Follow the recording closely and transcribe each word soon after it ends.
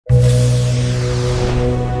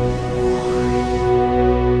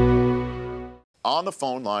on the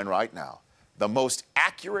phone line right now, the most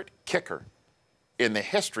accurate kicker in the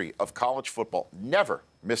history of college football, never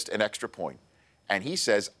missed an extra point. And he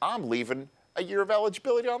says, I'm leaving a year of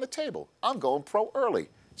eligibility on the table. I'm going pro early.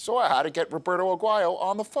 So I had to get Roberto Aguayo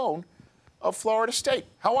on the phone of Florida State.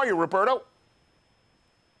 How are you, Roberto?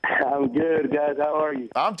 I'm good, guys. How are you?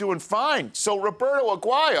 I'm doing fine. So, Roberto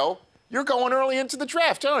Aguayo, you're going early into the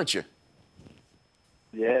draft, aren't you?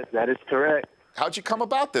 Yes, that is correct. How'd you come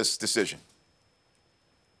about this decision?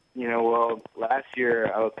 Well, last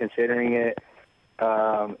year I was considering it,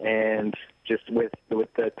 and just with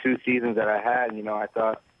the 2 seasons that I had, I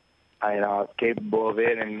thought I was capable of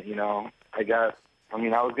it, and I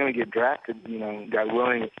was going to get drafted, God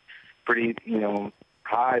willing, pretty,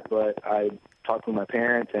 high, but I talked with my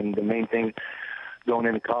parents, and the main thing going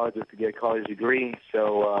into college was to get a college degree.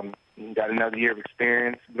 So got another year of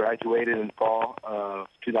experience, graduated in fall of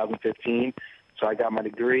 2015. So I got my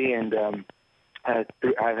degree, and I've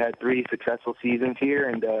had 3 successful seasons here.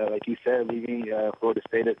 And like you said, leaving Florida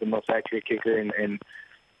State as the most accurate kicker in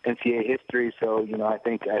NCAA history. So, I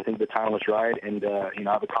think the time was right, and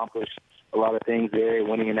I've accomplished a lot of things there,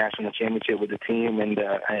 winning a national championship with the team, and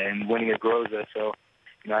winning at Groza. So,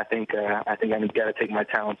 I think I got to take my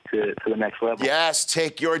talents to the next level. Yes,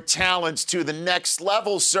 take your talents to the next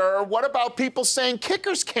level, sir. What about people saying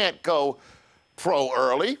kickers can't go pro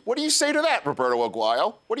early? What do you say to that, Roberto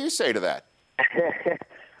Aguayo? What do you say to that?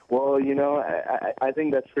 Well, I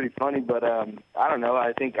think that's pretty funny, but I don't know.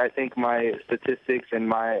 I think my statistics and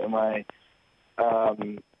my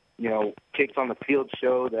kicks on the field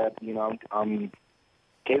show that I'm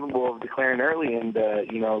capable of declaring early and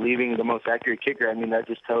leaving the most accurate kicker. I mean, that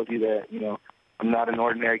just tells you that I'm not an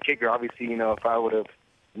ordinary kicker. Obviously, if I would have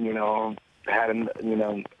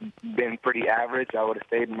been pretty average, I would have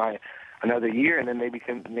stayed in another year and then maybe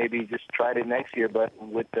just tried it next year. But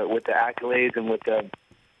with the accolades and with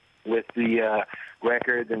the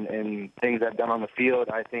records and things I've done on the field,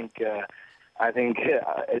 I think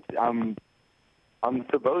I'm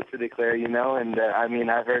supposed to declare, and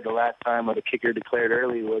I've heard the last time a kicker declared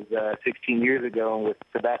early was 16 years ago with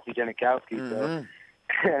Sebastian Janikowski. Mm-hmm.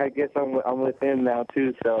 So I guess I'm with him now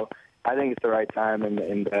too. So I think it's the right time,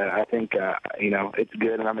 and I think it's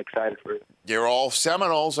good, and I'm excited for it. You're all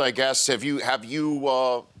Seminoles, I guess. Have you asked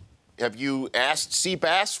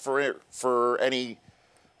Seabass for any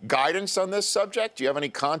guidance on this subject? Do you have any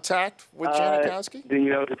contact with Janikowski?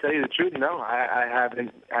 To tell you the truth, no, I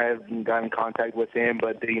haven't gotten in contact with him,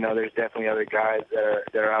 but there's definitely other guys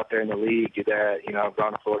that are out there in the league that I've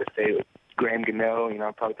gone to Florida State with. Graham Gano,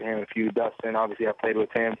 I've talked to him a few. Dustin, obviously, I played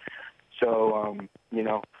with him. So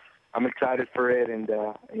I'm excited for it, and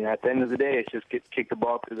at the end of the day, it's just kick the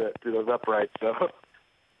ball to those uprights.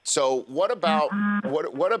 So what about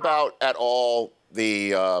at all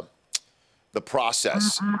the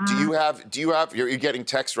process? Do you have? You're getting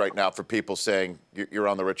texts right now for people saying you're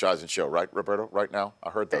on the Rich Eisen show, right, Roberto? Right now, I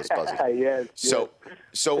heard those buzzes. Yes. So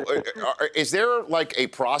is there like a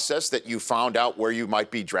process that you found out where you might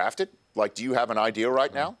be drafted? Like, do you have an idea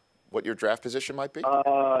right now what your draft position might be?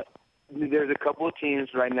 There's a couple of teams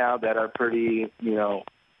right now that are pretty,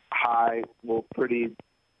 high.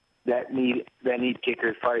 That need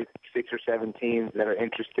kickers. Probably 6 or 7 teams that are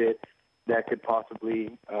interested. That could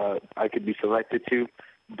possibly I could be selected to,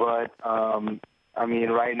 but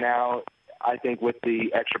right now I think with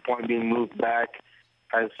the extra point being moved back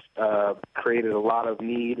has created a lot of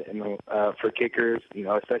need for kickers,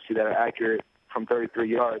 especially that are accurate from 33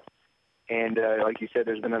 yards. And like you said,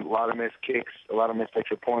 there's been a lot of missed kicks, a lot of missed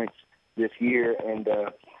extra points this year, and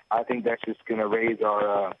I think that's just going to raise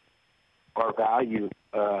our value.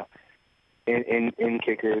 In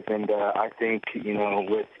kickers, and I think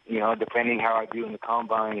with depending how I do in the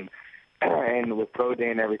combine and with pro day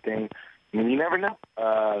and everything, you never know.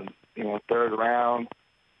 3rd round,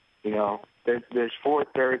 there's 4th,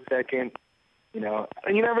 3rd, 2nd,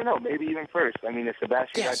 and you never know. Maybe even 1st. If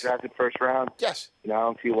Sebastian got drafted 1st round, yes, I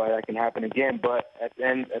don't see why that can happen again. But at the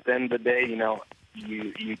end of the day,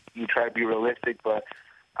 you try to be realistic, but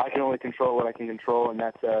I can only control what I can control, and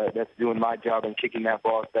that's doing my job and kicking that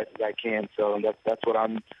ball as best as I can. So that's what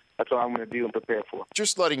I'm going to do and prepare for.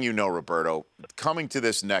 Just letting you know, Roberto, coming to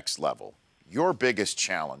this next level, your biggest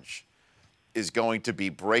challenge is going to be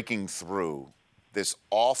breaking through this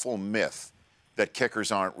awful myth that kickers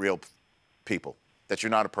aren't real people, that you're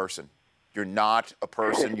not a person. You're not a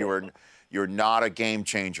person. You're not a game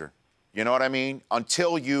changer. You know what I mean?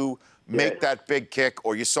 Until you make that big kick,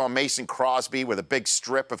 or you saw Mason Crosby with a big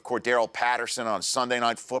strip of Cordero Patterson on Sunday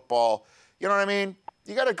Night Football. You know what I mean?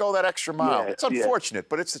 You got to go that extra mile. It's unfortunate,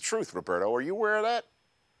 but it's the truth, Roberto. Are you aware of that?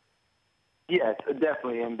 Yes,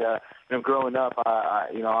 definitely. And growing up, I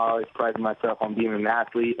always prided myself on being an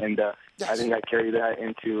athlete, and I think I carry that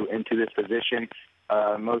into this position.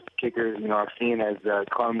 Most kickers, are seen as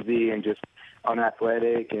clumsy and just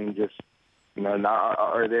unathletic, and just not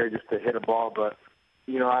are there just to hit a ball. But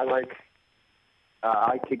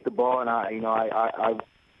I kick the ball, and I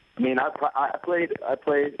played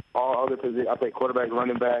all other positions. I played quarterback,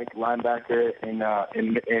 running back, linebacker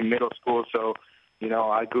in middle school. So,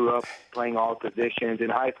 I grew up playing all positions. In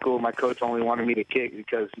high school, my coach only wanted me to kick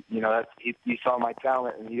because, he saw my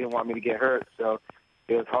talent and he didn't want me to get hurt. So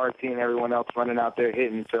it was hard seeing everyone else running out there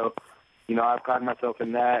hitting. So, I pride myself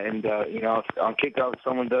in that. And, on kickoff, if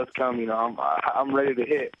someone does come, I'm ready to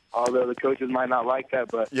hit. Although the coaches might not like that,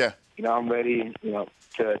 but, yeah, I'm ready,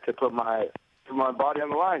 to put my body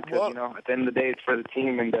on the line because, at the end of the day, it's for the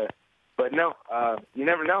team. And but no, you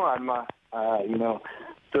never know. I'm,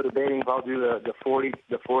 still debating if I'll do the 40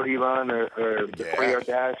 run or the 40-yard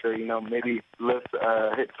dash, or maybe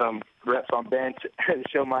hit some reps on bench and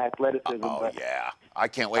show my athleticism. Oh, but yeah, I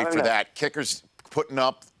can't wait for that. Kickers putting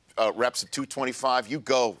up reps at 225. You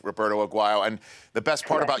go, Roberto Aguayo. And the best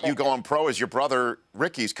part about you going pro is your brother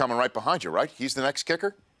Ricky's coming right behind you, right? He's the next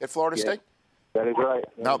kicker at Florida State. That is right.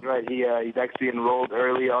 That's right. He's actually enrolled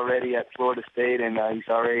early already at Florida State, and he's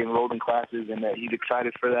already enrolled in classes, and he's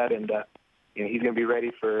excited for that, and he's going to be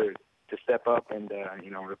ready to step up and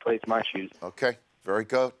replace my shoes. Okay, very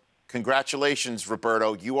good. Congratulations,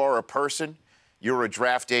 Roberto. You are a person. You're a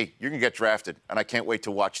draftee. You're going to get drafted, and I can't wait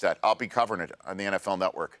to watch that. I'll be covering it on the NFL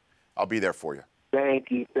Network. I'll be there for you. Thank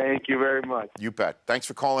you. Thank you very much. You bet. Thanks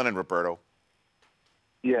for calling in, Roberto.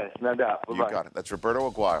 Yes, no doubt. Bye-bye. You got it. That's Roberto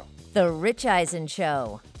Aguayo. The Rich Eisen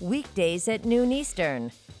Show, weekdays at noon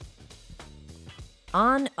Eastern.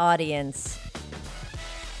 On Audience.